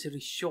over a relatively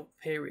short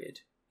period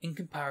in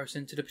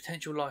comparison to the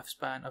potential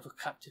lifespan of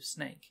a captive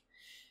snake,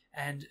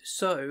 and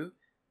so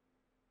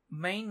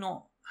may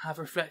not have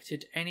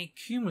reflected any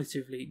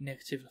cumulatively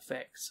negative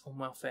effects on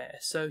welfare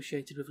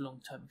associated with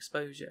long-term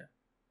exposure,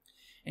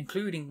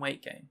 including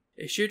weight gain.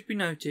 It should be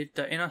noted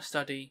that in our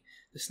study,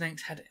 the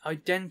snakes had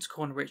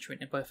identical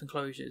enrichment in both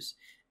enclosures,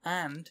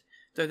 and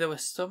though there were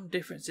some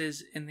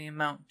differences in the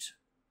amount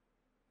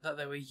that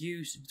they were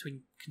used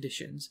between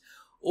conditions,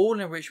 all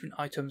enrichment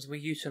items were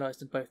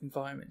utilised in both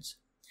environments,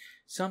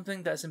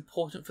 something that is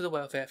important for the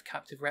welfare of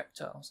captive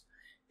reptiles.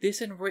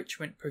 This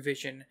enrichment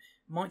provision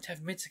might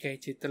have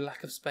mitigated the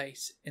lack of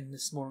space in the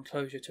small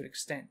enclosure to an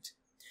extent,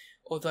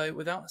 although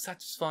without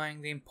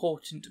satisfying the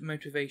important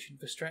motivation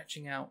for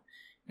stretching out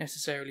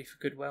necessarily for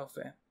good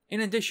welfare.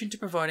 In addition to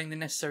providing the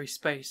necessary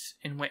space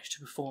in which to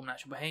perform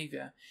natural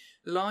behaviour,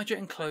 larger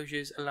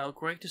enclosures allow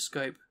greater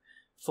scope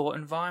for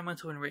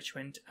environmental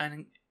enrichment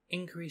and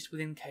increased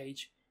within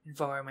cage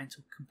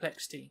environmental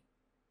complexity,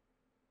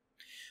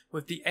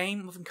 with the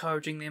aim of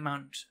encouraging the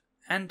amount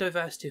and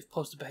diversity of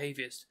positive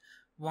behaviours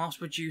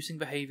whilst reducing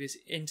behaviours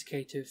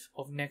indicative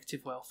of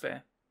negative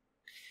welfare.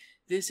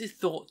 This is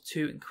thought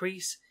to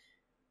increase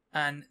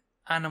an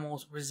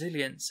animal's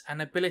resilience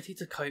and ability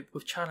to cope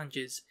with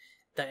challenges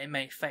that it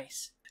may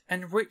face.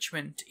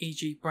 Enrichment,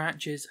 e.g.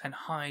 branches and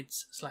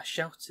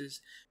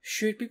hides/shelters,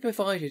 should be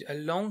provided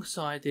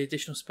alongside the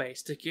additional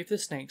space to give the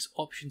snakes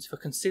options for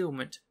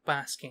concealment,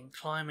 basking,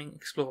 climbing,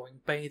 exploring,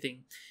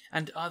 bathing,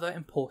 and other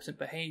important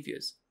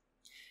behaviours,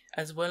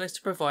 as well as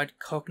to provide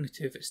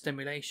cognitive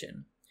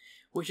stimulation,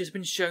 which has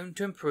been shown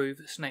to improve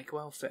snake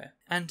welfare,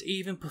 and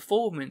even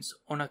performance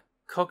on a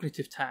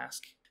cognitive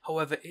task.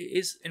 However, it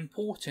is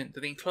important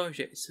that the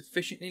enclosure is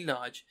sufficiently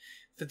large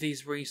for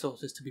these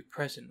resources to be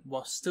present,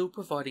 while still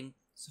providing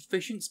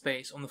sufficient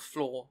space on the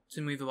floor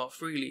to move about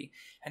freely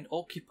and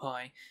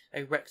occupy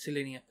a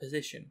rectilinear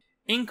position.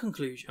 In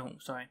conclusion,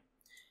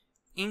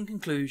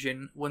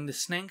 when the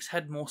snakes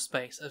had more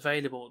space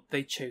available,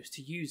 they chose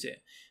to use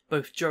it,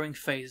 both during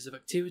phases of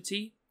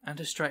activity and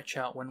to stretch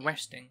out when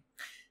resting,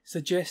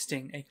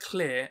 suggesting a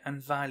clear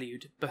and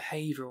valued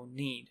behavioural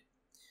need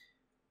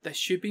that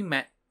should be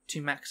met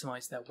to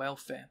maximise their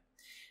welfare.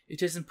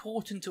 It is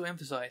important to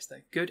emphasise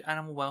that good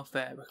animal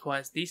welfare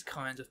requires these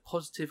kinds of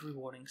positive,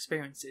 rewarding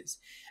experiences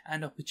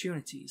and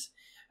opportunities,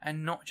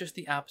 and not just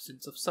the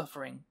absence of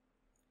suffering.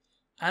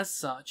 As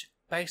such,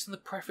 based on the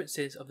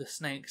preferences of the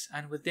snakes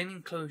and within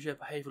enclosure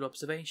behavioural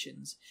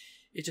observations,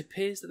 it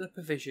appears that the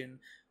provision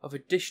of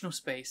additional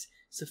space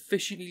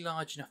sufficiently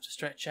large enough to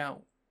stretch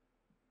out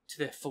to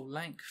their full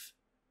length,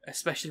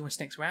 especially when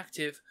snakes were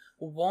active,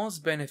 was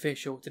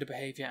beneficial to the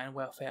behaviour and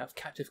welfare of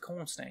captive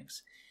corn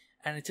snakes,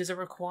 and it is a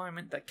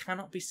requirement that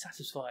cannot be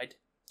satisfied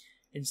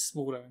in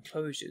smaller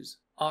enclosures.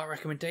 Our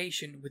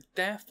recommendation would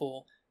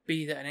therefore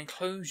be that an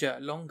enclosure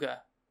longer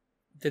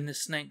than the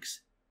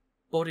snake's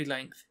body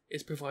length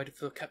is provided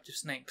for captive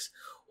snakes,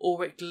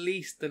 or at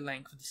least the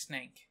length of the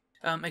snake.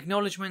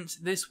 Acknowledgements.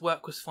 This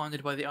work was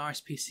funded by the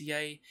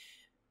RSPCA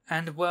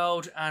and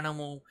World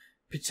Animal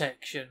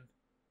Protection.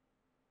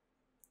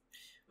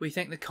 We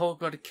thank the Cold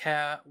Blooded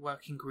Care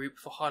Working Group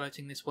for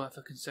highlighting this worth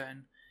of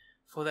concern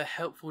for their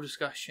helpful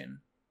discussion.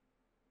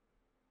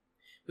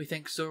 We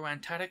thank Zoran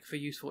Tadic for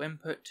useful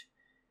input.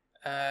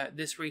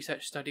 This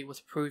research study was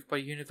approved by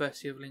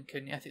University of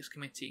Lincoln Ethics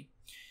Committee.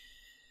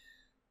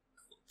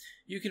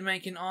 You can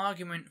make an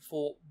argument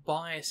for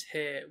bias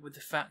here with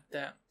the fact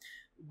that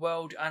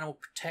World Animal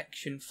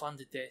Protection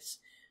funded this,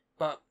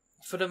 but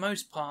for the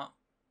most part,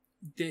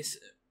 this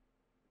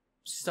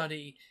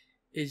study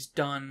is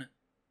done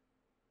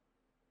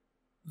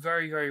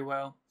very, very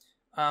well.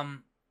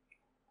 Not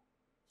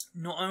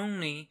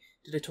only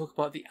do they talk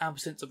about the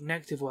absence of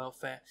negative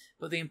welfare,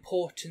 but the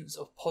importance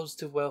of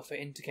positive welfare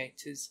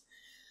indicators.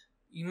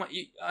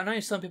 I know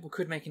some people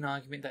could make an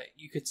argument that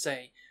you could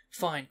say,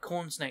 fine,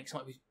 corn snakes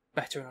might be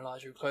better in a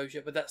larger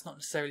enclosure, but that's not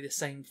necessarily the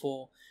same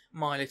for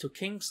my little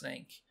king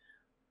snake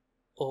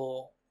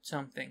or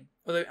something.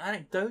 Although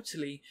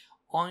anecdotally,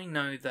 I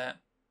know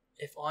that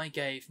if I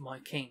gave my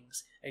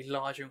kings a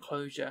larger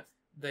enclosure,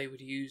 they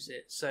would use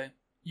it. So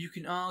you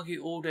can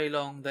argue all day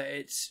long that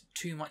it's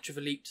too much of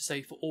a leap to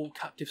say for all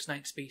captive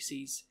snake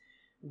species,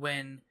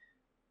 when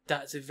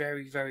that's a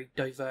very, very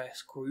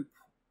diverse group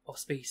of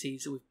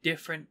species with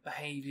different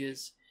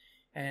behaviours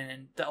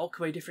and that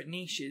occupy different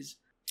niches.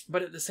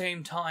 But at the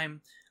same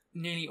time,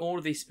 nearly all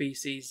of these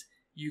species,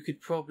 you could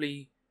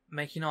probably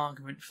make an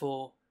argument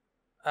for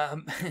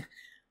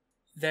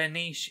their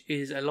niche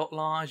is a lot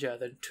larger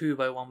than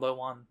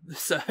 2x1x1,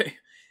 so,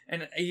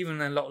 and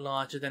even a lot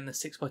larger than the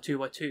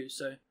 6x2x2.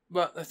 So,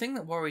 but the thing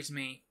that worries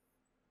me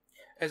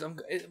is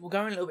we're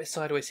going a little bit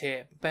sideways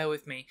here. But bear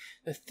with me.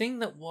 The thing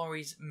that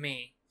worries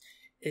me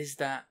is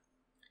that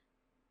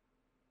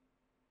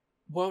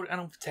World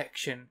Animal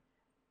Protection,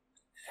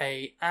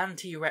 a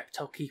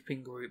anti-reptile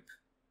keeping group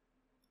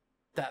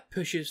that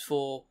pushes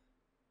for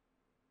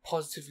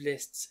positive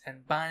lists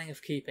and banning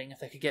of keeping if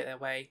they could get their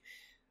way.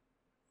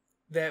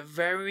 They're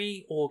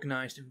very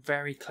organised and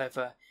very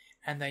clever,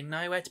 and they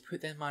know where to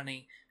put their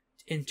money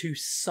into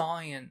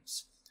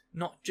science,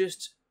 not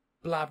just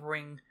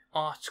blabbering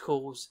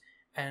articles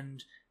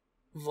and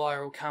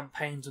viral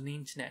campaigns on the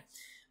internet.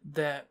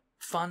 They're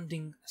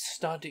funding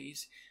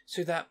studies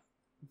so that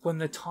when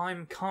the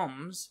time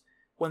comes,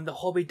 when the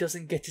hobby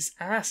doesn't get its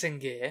ass in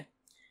gear,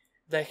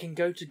 they can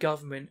go to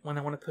government when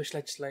they want to push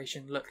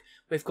legislation. Look,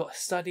 we've got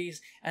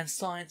studies and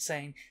science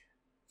saying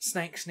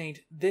snakes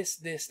need this,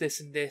 this, this,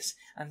 and this,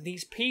 and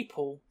these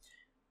people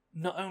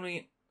not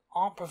only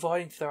aren't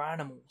providing for their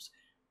animals,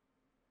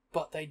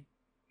 but they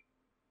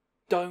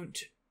don't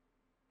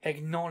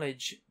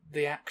acknowledge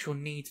the actual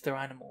needs of their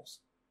animals.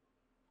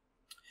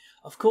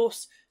 Of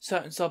course,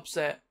 certain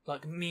subset,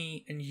 like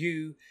me and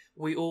you,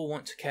 we all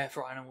want to care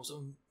for animals,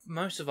 and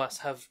most of us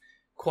have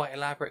quite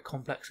elaborate,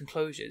 complex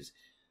enclosures.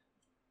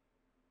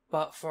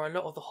 But for a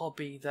lot of the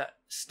hobby that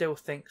still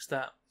thinks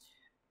that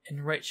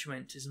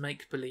enrichment is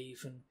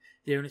make-believe and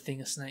the only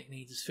thing a snake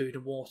needs is food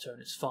and water and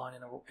it's fine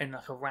in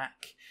like a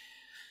rack,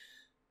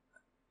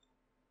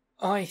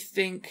 I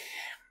think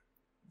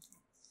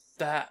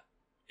that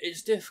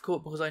it's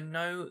difficult because I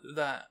know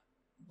that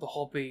the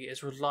hobby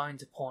is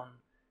reliant upon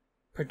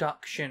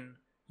production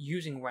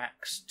using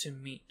racks to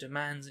meet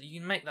demands. You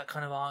can make that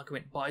kind of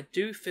argument, but I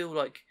do feel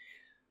like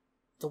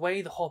the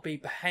way the hobby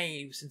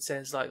behaves and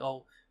says like,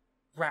 oh,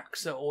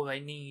 racks are all they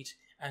need,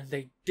 and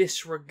they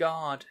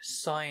disregard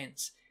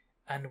science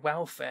and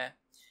welfare,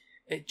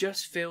 it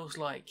just feels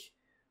like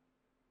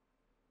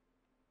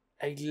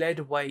a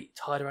lead weight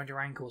tied around your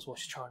ankles while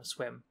you're trying to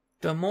swim.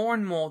 The more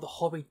and more the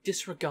hobby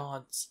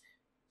disregards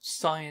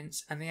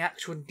science and the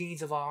actual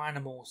needs of our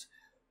animals,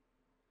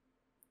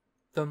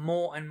 the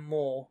more and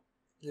more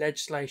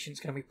legislation is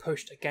going to be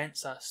pushed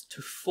against us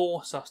to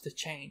force us to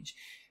change.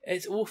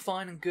 It's all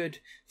fine and good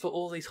for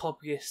all these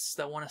hobbyists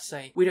that want to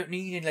say, we don't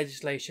need any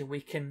legislation,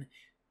 we can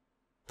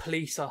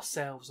police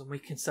ourselves and we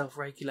can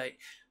self-regulate.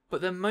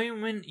 But the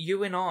moment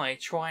you and I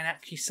try and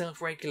actually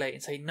self-regulate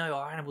and say, no,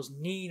 our animals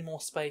need more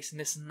space and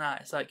this and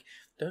that, it's like,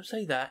 don't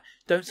say that,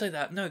 don't say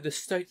that, no, the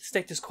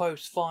status quo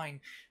is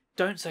fine,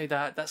 don't say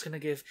that, that's going to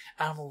give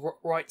animal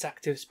rights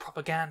activists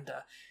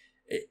propaganda.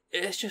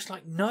 It's just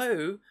like,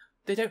 no,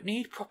 they don't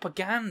need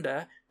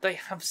propaganda, they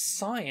have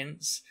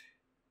science.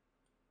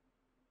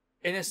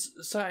 In a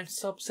certain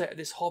subset of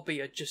this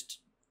hobby are just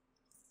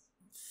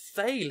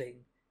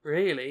failing,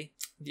 really.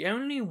 The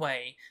only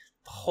way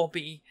the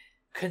hobby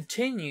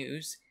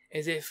continues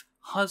is if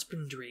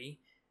husbandry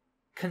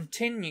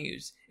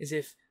continues, is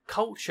if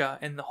culture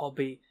in the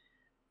hobby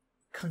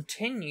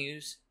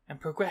continues and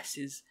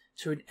progresses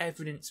to an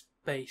evidence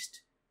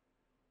based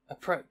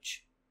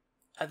approach.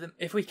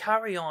 If we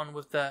carry on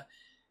with the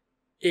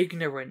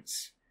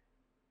ignorance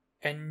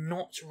and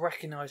not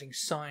recognizing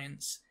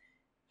science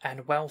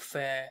and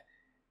welfare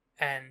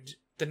and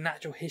the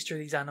natural history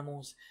of these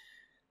animals,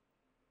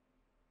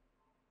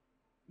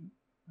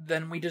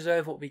 then we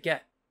deserve what we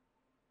get,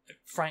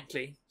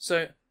 frankly.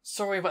 So,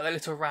 sorry about that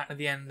little rant at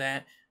the end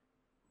there.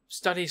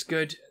 Study's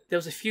good. There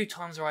was a few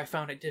times where I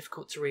found it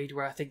difficult to read,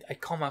 where I think a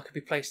comma could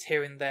be placed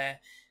here and there,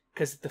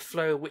 because the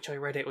flow at which I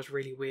read it was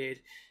really weird.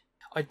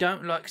 I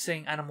don't like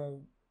seeing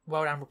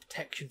World Animal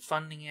Protection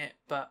funding it,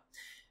 but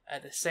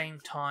at the same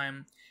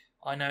time,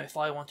 I know if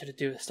I wanted to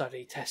do a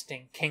study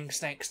testing king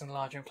snakes in a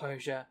large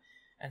enclosure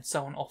and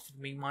someone offered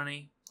me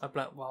money, I'd be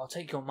like, well, I'll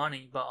take your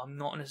money, but I'm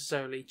not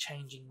necessarily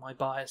changing my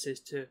biases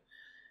to...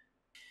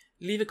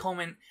 Leave a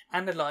comment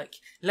and a like.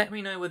 Let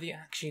me know whether you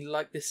actually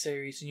like this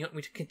series and you want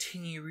me to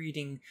continue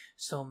reading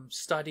some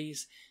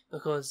studies,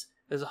 because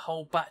there's a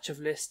whole batch of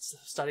lists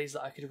of studies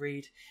that I could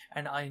read,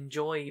 and I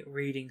enjoy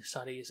reading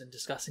studies and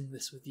discussing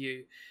this with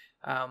you.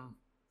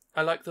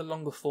 I like the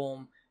longer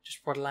form, just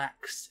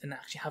relax and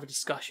actually have a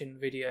discussion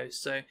videos.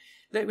 So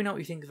let me know what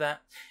you think of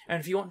that. And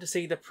if you want to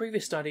see the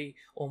previous study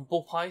on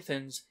ball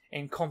pythons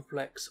in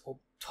complex or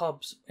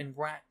tubs in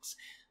racks,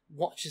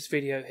 watch this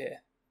video here.